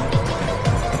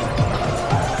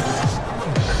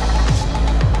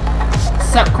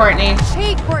 Sup, Courtney?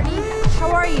 Hey, Courtney.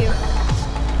 How are you?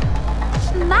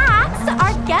 Max,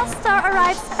 our guest star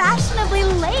arrives fashionably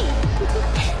late.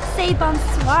 Say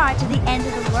bonsoir to the end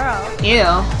of the world.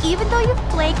 Ew. Even though you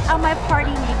flaked on my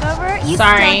party makeover, you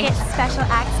still get special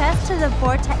access to the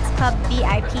Vortex Club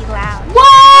VIP lounge.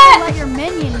 What? I'll let your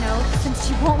minion know since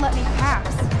she won't let me pass.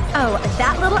 Oh,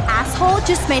 that little asshole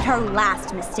just made her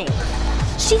last mistake.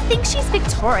 She thinks she's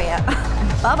Victoria.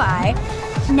 Bye-bye.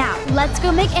 Now, let's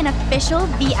go make an official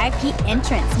VIP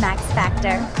entrance, Max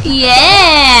Factor.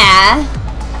 Yeah!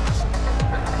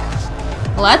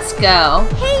 Let's go.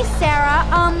 Hey, Sarah,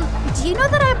 do you know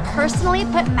that I personally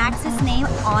put Max's name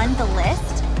on the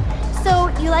list? So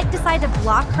you decide to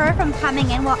block her from coming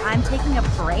in while I'm taking a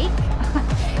break?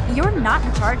 You're not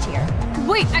in charge here.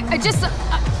 Wait, I just...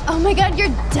 oh my god, you're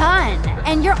done!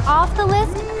 And you're off the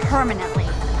list permanently.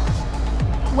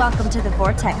 Welcome to the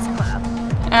Vortex Club.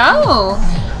 Oh,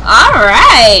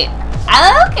 alright.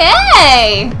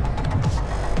 Okay.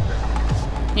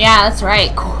 Yeah, that's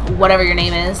right. Whatever your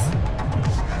name is.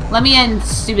 Let me in,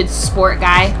 stupid sport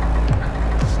guy.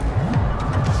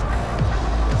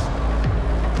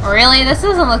 Really? This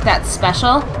doesn't look that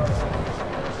special.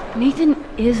 Nathan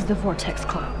is the Vortex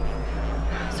Club,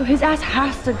 so his ass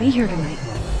has to be here tonight.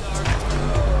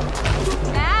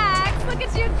 Max, look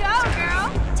at you go,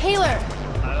 girl. Taylor,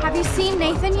 have you seen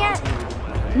Nathan yet?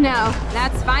 No,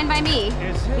 that's fine by me.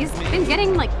 He's been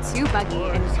getting too buggy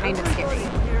and kind of scary.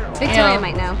 Victoria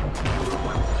might know.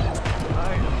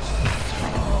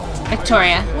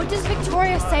 Victoria. What does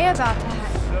Victoria say about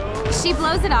that? She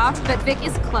blows it off, but Vic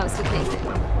is close with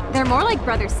Nathan. They're more like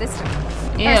brother-sister.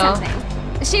 Or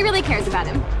something. She really cares about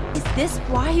him. Is this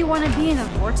why you want to be in a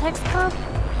Vortex Club?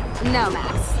 No,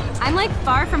 Max. I'm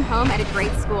far from home at a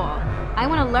great school. I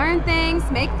want to learn things,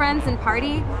 make friends, and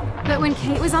party. But when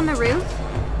Kate was on the roof,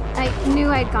 I knew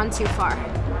I'd gone too far.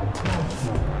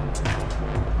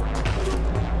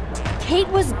 Kate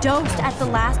was dosed at the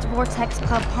last Vortex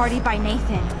Club party by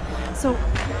Nathan. So,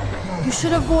 you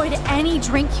should avoid any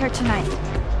drink here tonight.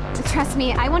 Trust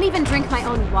me, I won't even drink my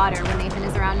own water when Nathan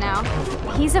is around now.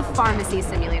 He's a pharmacy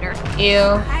simulator. Ew.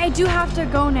 I do have to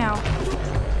go now.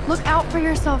 Look out for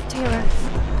yourself, Taylor.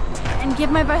 And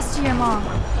give my best to your mom.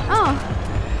 Oh,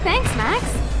 thanks, Max.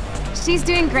 She's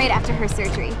doing great after her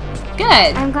surgery.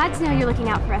 Good. I'm glad to know you're looking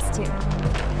out for us, too.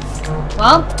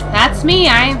 Well, that's me.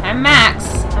 I'm Max.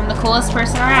 I'm the coolest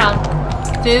person around.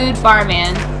 Food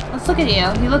barman. Let's look at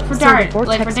you. You look for dark,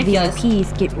 ridiculous.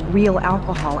 VIPs get real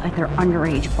alcohol at their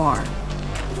underage bar.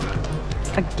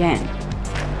 Again.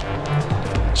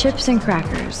 Chips and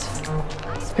crackers.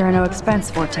 Spare no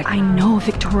expense, Vortex. I know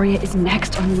Victoria is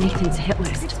next on Nathan's hit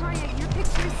list.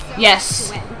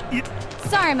 Yes.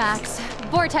 Sorry, Max.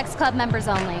 Vortex Club members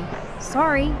only.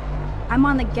 Sorry. I'm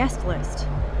on the guest list.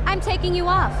 I'm taking you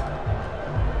off.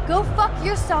 Go fuck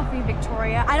yourself,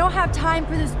 Victoria. I don't have time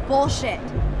for this bullshit.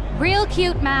 Real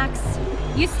cute, Max.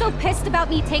 You still pissed about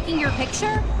me taking your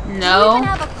picture? Do you No. even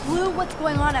have a clue what's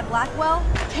going on at Blackwell?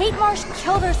 Kate Marsh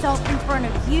killed herself in front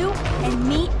of you and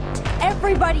me,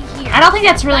 everybody here. I don't think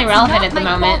that's really relevant not at the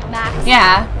my moment. fault, Max.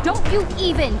 Yeah. Don't you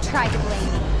even try to blame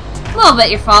me. A little bit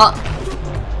your fault.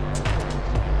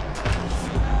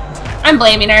 I'm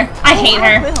blaming her. I hate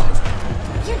I her.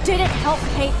 will. You didn't help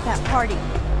Kate at that party.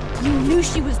 You knew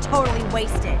she was totally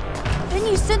wasted. Then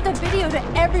you sent the video to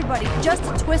everybody just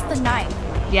to twist the knife.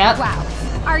 Yep. Wow.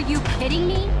 Are you kidding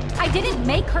me? I didn't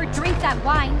make her drink that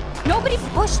wine. Nobody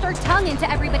pushed her tongue into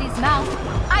everybody's mouth.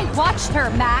 I watched her,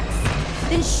 Max.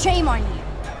 Then shame on you.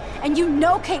 And you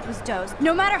know Kate was dosed,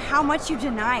 no matter how much you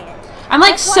deny it. I'm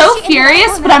That's why so she ended up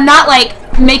furious, on but that I'm not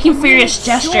list. making You furious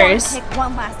made sure gestures. to take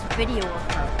one last video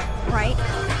of her, right?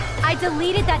 I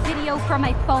deleted that video from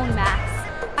my phone, Max.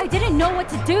 I didn't know what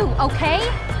to do, okay?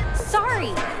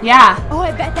 Sorry. Yeah. Oh,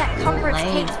 I bet that comforts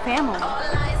Lame. Kate's family.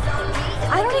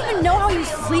 I don't even know how you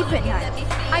sleep at night.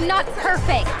 I'm not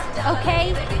perfect,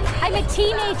 okay? I'm a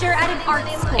teenager at an art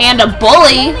school. And a I'm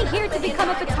bully. only here to become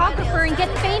a photographer and get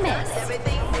famous.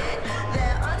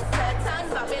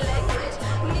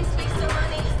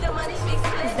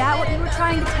 Is that what you were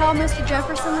trying to tell Mr.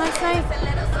 Jefferson last night?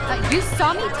 You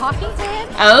saw me talking to him?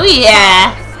 Oh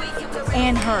yeah.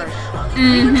 And her.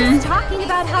 We were just talking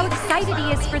about how excited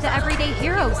he is for the Everyday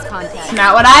Heroes contest.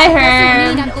 Not what I Doesn't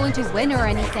heard. mean I'm going to win or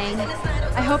anything.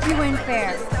 I hope you win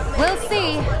fair. We'll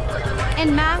see.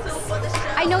 And Max,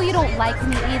 I know you don't like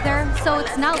me either, so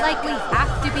it's not like we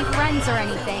have to be friends or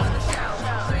anything.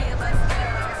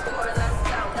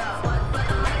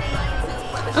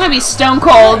 I'm gonna be stone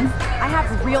cold. I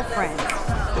have real friends.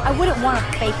 I wouldn't want a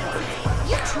fake one.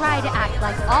 You try to act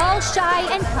like all shy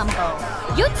and humble.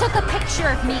 You took a picture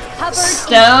of me covered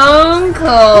Stone Who do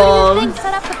cold. you think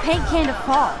set up the paint can to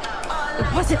fall?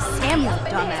 It wasn't Samuel,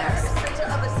 dumbass.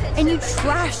 And you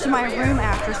trashed my room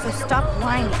after, so stop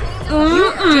whining.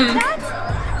 You did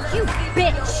that? You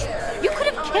bitch! You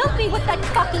could have killed me with that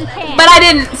fucking can! But I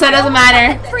didn't, so it doesn't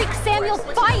matter. That freak Samuel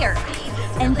fired!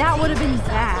 And that would have been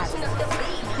bad.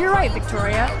 You're right,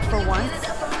 Victoria, for once.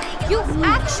 You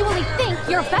actually think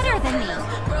you're better than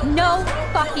me? No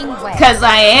fucking way. Because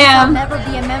I I'll am. never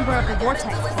be a member of the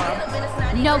Vortex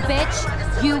Club. No,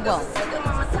 bitch, you won't.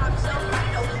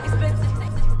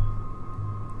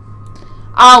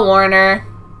 I'll warn her.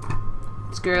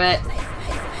 Screw it.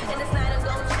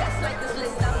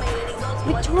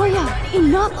 Victoria,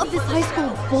 enough of this high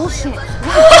school bullshit.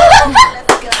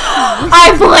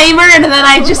 I blame her and then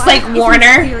I just like warn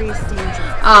her. Serious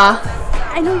danger.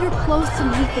 I know you're close to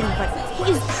Nathan, but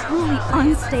he is truly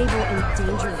unstable and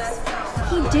dangerous.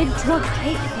 He did drug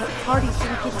Kate at that party so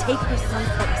we could take her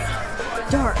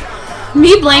someplace dark.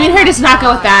 Me blaming her does not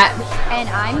go with that. And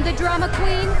I'm the drama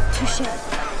queen? Touche.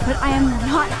 But I am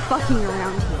not fucking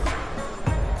around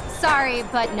here. Sorry,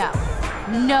 but no.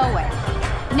 No way.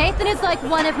 Nathan is like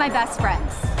one of my best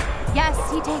friends. Yes,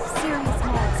 he takes serious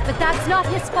meds, but that's not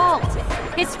his fault.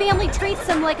 His family treats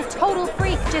him like a total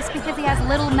freak just because he has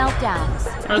little meltdowns.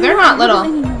 Oh, they're not little.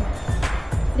 Anymore.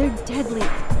 They're deadly.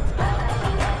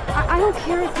 I don't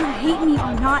care if you hate me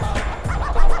or not.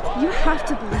 You have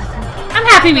to believe me. I'm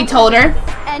happy we told her.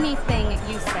 Anything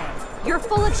you say. You're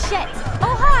full of shit.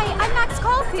 Oh, hi, I'm Max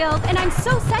Caulfield, and I'm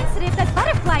so sensitive that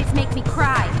butterflies make me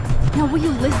cry. Now, will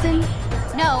you listen?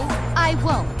 No, I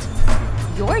won't.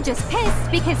 You're just pissed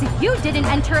because you didn't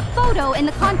enter a photo in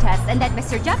the contest and that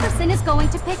Mr. Jefferson is going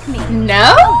to pick me.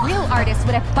 No? A real artist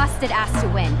would have busted ass to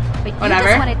win, but you Whatever.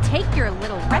 just want to take your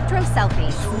little retro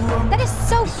selfies. That is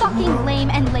so fucking lame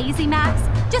and lazy, Max.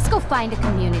 Just go find a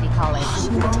community college.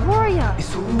 Victoria,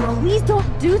 please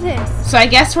don't do this. So I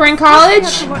guess we're in college?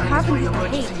 After what happened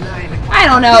with Kate. I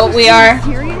don't know what we are.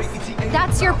 Serious?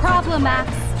 That's your problem, Max.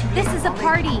 This is a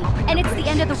party, and it's the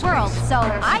end of the world, so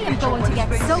I am going to get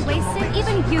so wasted,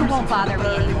 even you won't bother me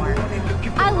anymore.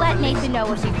 I'll let Nathan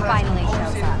know if he finally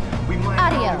shows up.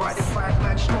 Adios.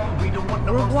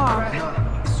 Au revoir.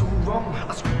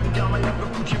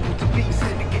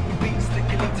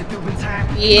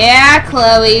 Yeah,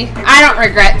 Chloe. I don't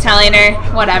regret telling her.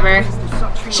 Whatever.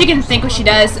 She can think what she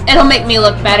does. It'll make me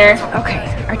look better.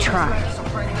 Okay, I tried.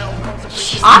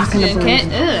 She's not gonna Oxygen believe kit?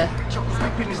 me. Ugh.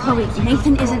 Chloe,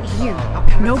 Nathan isn't here.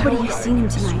 Nobody has seen him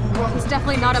tonight. He's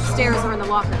definitely not upstairs or in the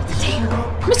locker.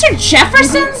 Mr.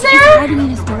 Jefferson's He's there? hiding in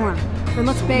his dorm. Then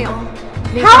let's bail.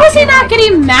 How is he not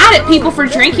getting mad at people for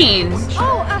drinking?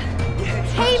 Oh,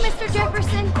 hey, Mr.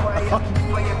 Jefferson.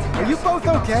 Are you both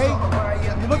okay?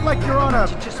 You look like you're on a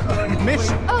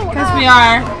mission. Oh, Because we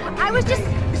are. I was just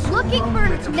looking for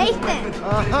Nathan.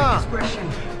 Uh-huh.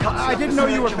 I didn't know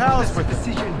you were pals with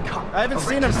him. I haven't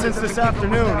seen him since this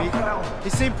afternoon. He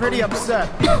seemed pretty upset.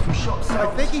 I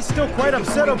think he's still quite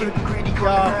upset over the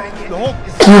whole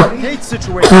Kate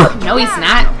situation. No, he's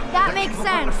not. That makes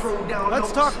sense.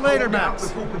 Let's talk later,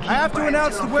 Max. I have to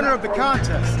announce the winner of the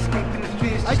contest.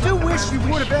 I do wish you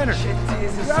would have entered.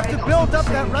 You have to build up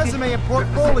that resume and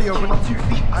portfolio, but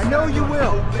I know you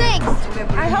will. Thanks.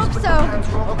 I hope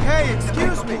so. Okay,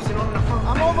 excuse me.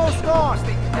 I'm almost gone.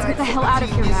 Let's get the hell out of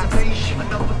here,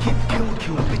 Max.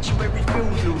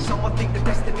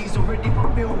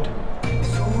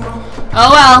 Oh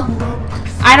well.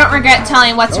 I don't regret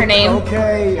telling what's her name.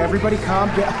 Okay, everybody calm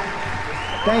down.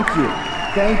 Thank you.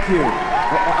 Thank you.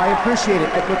 I appreciate it.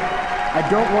 Look, I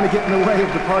don't want to get in the way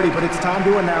of the party, but it's time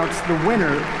to announce the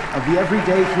winner of the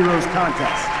Everyday Heroes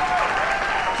contest.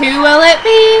 Who will it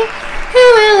be? Who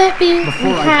will it be? Before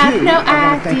We I have do, no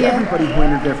I want to thank idea. everybody who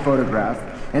entered their photograph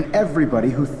and everybody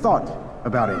who thought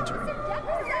about entering.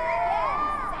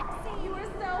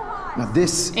 Now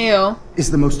this Ew. is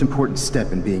the most important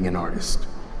step in being an artist.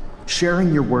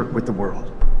 Sharing your work with the world.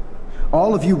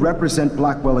 All of you represent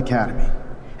Blackwell Academy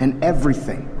and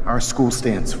everything our school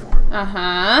stands for.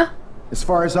 Uh-huh. As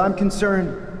far as I'm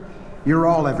concerned, you're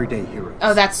all everyday heroes.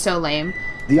 Oh, that's so lame.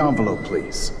 The envelope,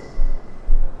 please.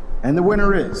 And the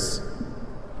winner is...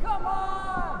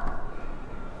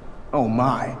 Oh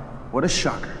my, what a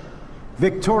shocker.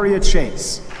 Victoria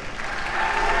Chase.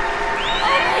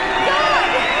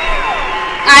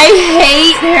 I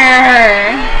hate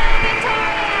her.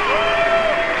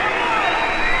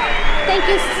 Thank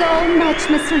you so much,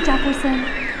 Mr. Jefferson.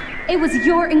 It was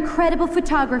your incredible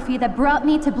photography that brought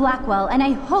me to Blackwell, and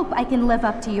I hope I can live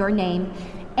up to your name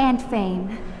and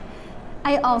fame.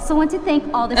 I also want to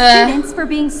thank all the students for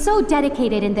being so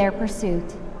dedicated in their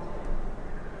pursuit.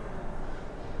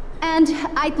 And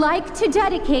I'd like to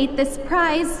dedicate this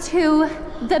prize to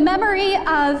the memory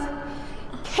of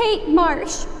Kate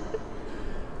Marsh.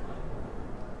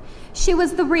 She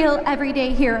was the real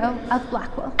everyday hero of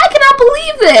Blackwell. I cannot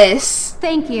believe this!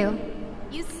 Thank you.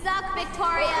 You suck,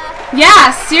 Victoria!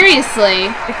 Yeah, seriously.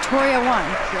 Victoria won.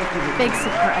 Big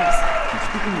surprise.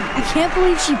 I can't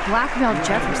believe she blackmailed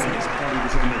Jefferson.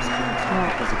 Well,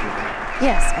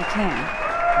 yes, I can.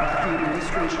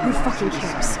 Who fucking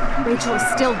cares? Rachel is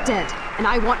still dead, and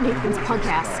I want Nathan's punk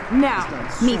ass now.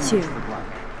 Me too.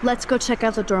 Let's go check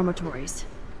out the dormitories.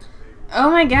 Oh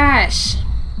my gosh.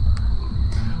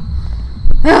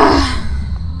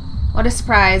 What a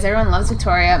surprise. Everyone loves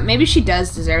Victoria. Maybe she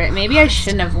does deserve it. Maybe I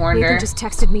shouldn't have warned Nathan her. just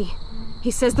texted me.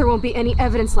 He says there won't be any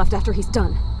evidence left after he's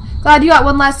done. Glad you got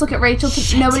one last look at Rachel.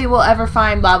 Nobody will ever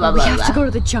find blah blah blah. We have blah. to go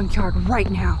to the junkyard right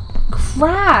now.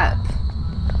 Crap.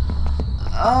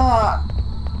 Oh.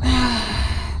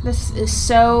 This is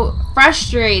so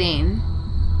frustrating.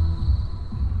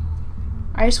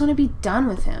 I just want to be done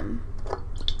with him.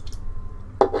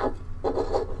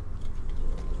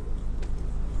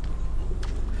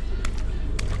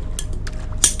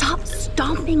 Stop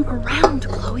stomping around,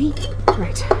 Chloe.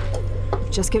 Right.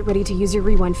 Just get ready to use your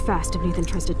rewind fast if Nathan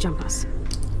tries to jump us.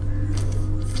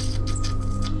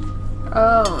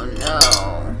 Oh no.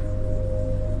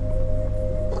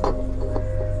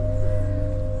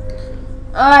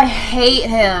 Oh, I hate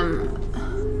him.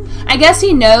 I guess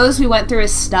he knows we went through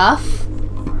his stuff.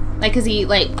 Like, cause he,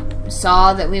 like,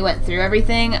 saw that we went through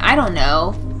everything. I don't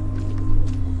know.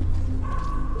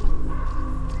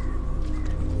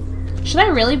 Should I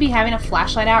really be having a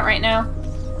flashlight out right now?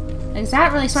 Is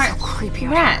that really smart? So creepy.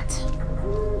 Rat.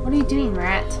 What are you doing,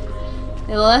 Rat?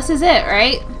 Well, this is it,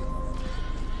 right?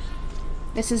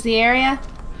 This is the area?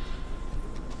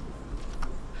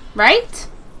 Right?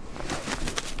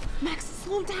 Max,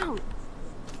 slow down.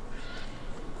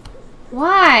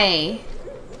 Why?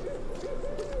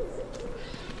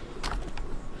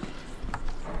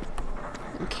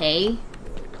 Okay.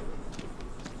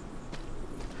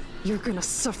 You're gonna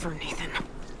suffer, Nathan.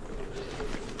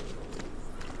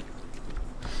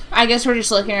 I guess we're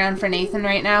just looking around for Nathan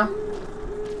right now.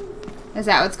 Is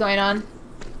that what's going on?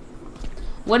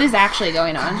 What is actually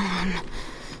going on? Come on.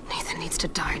 Nathan needs to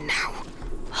die now.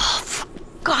 Oh, for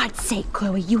God's sake,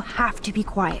 Chloe, you have to be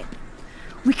quiet.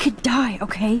 We could die,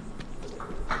 okay?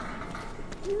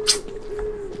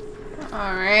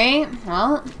 Alright,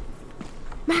 well.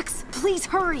 Max, please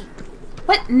hurry.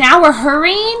 What? Now we're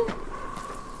hurrying?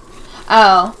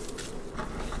 Oh.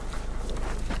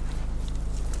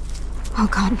 Oh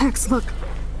God, Max, look.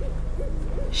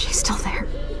 She's still there.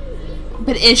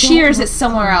 But is she, or is it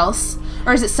somewhere else?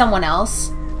 Or is it someone else?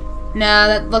 No,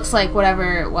 that looks like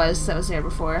whatever it was that was there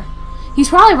before. He's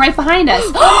probably right behind us.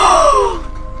 Oh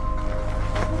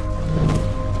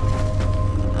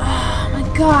my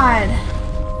God.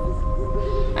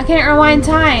 I can't rewind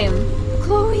time.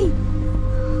 Chloe!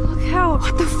 Look out.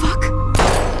 What the fuck?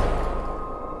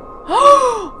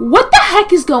 What the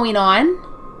heck is going on?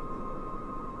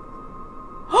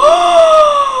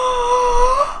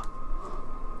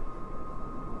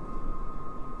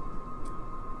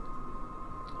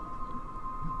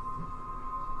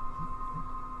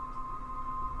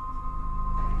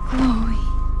 Chloe.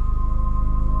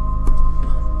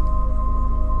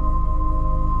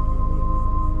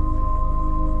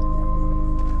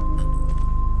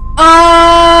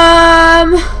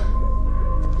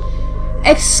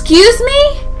 Excuse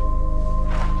me?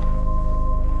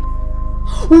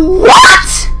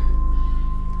 What?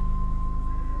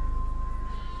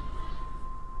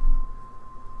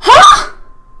 Huh?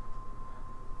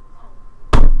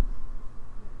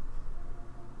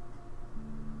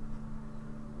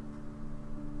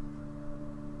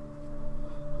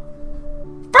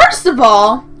 First of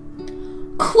all,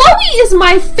 Chloe is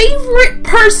my favorite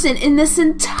person in this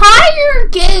entire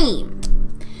game.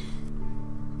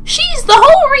 She's the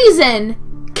whole reason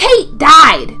Kate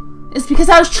died. Is because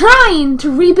I was trying to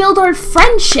rebuild our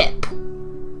friendship.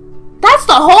 That's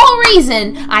the whole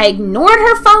reason I ignored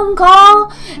her phone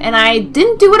call and I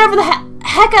didn't do whatever the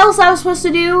heck else I was supposed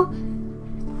to do.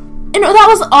 And that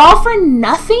was all for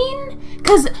nothing?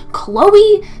 Because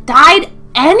Chloe died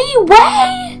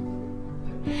anyway?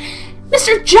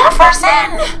 Mr.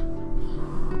 Jefferson!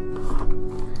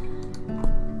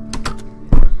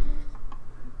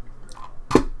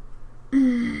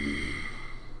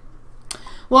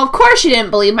 Well, of course she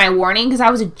didn't believe my warning because I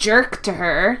was a jerk to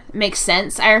her. Makes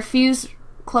sense. I refused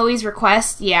Chloe's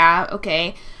request. Yeah,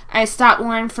 okay. I stopped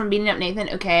Warren from beating up Nathan.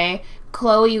 Okay.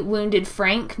 Chloe wounded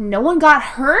Frank. No one got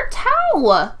hurt?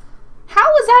 How? How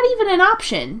was that even an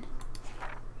option?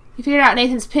 You figured out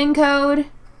Nathan's PIN code.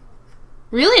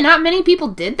 Really? Not many people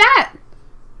did that?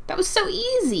 That was so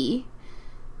easy.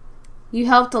 You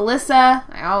helped Alyssa.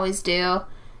 I always do.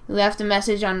 You left a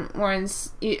message on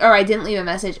Warren's... Or I didn't leave a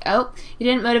message. Oh. You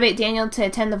didn't motivate Daniel to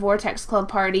attend the Vortex Club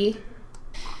party.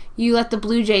 You let the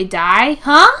Blue Jay die?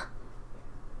 Huh?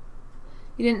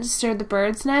 You didn't disturb the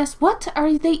bird's nest? What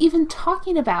are they even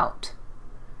talking about?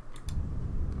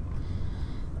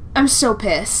 I'm so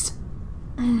pissed.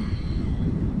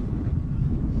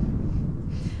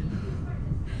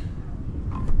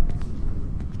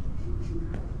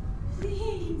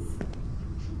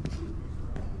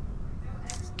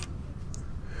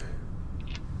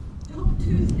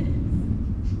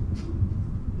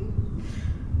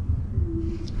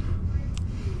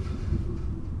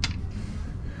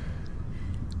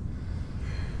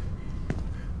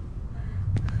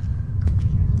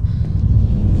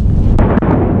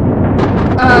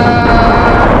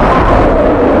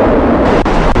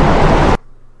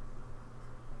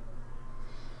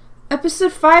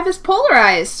 Episode 5 is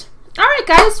polarized. Alright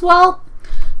guys, well,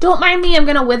 don't mind me, I'm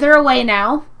gonna wither away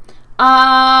now.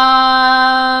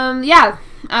 Yeah.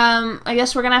 I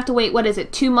guess we're gonna have to wait, what is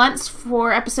it, 2 months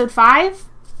for episode 5?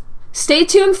 Stay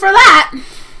tuned for that,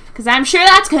 because I'm sure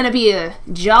that's gonna be a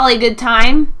jolly good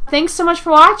time. Thanks so much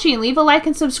for watching. Leave a like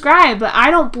and subscribe, but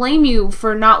I don't blame you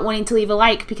for not wanting to leave a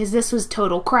like, because this was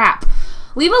total crap.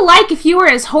 Leave a like if you were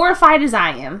as horrified as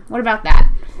I am. What about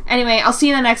that? Anyway, I'll see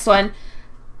you in the next one.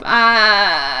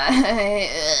 Bye.